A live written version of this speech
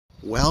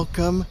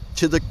Welcome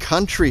to the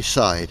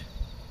countryside.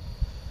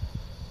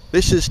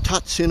 This is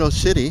Tatsuno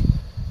City.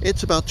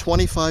 It's about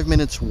 25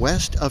 minutes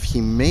west of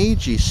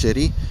Himeji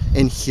City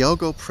in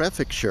Hyogo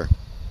Prefecture.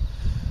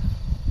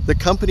 The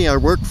company I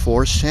work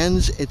for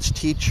sends its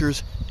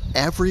teachers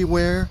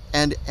everywhere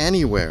and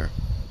anywhere.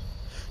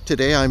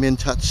 Today I'm in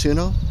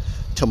Tatsuno.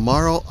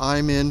 Tomorrow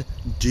I'm in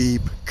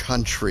deep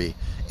country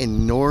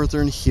in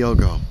northern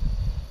Hyogo.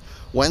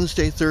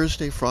 Wednesday,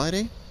 Thursday,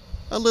 Friday,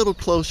 a little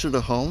closer to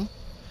home.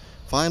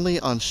 Finally,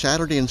 on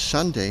Saturday and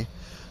Sunday,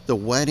 the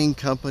wedding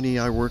company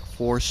I work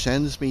for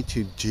sends me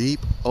to deep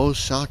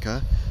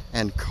Osaka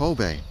and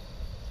Kobe.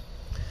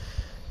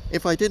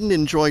 If I didn't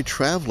enjoy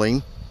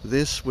traveling,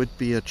 this would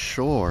be a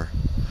chore.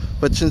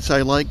 But since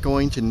I like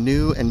going to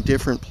new and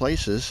different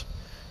places,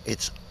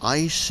 it's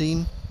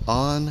icing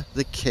on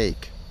the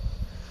cake.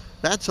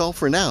 That's all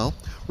for now.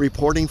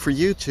 Reporting for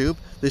YouTube,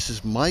 this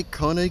is Mike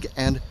Koenig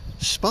and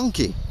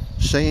Spunky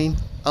saying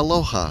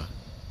aloha.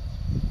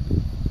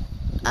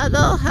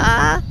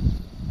 Aloha.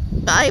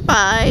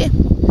 Bye-bye.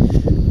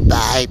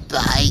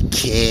 Bye-bye,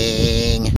 King.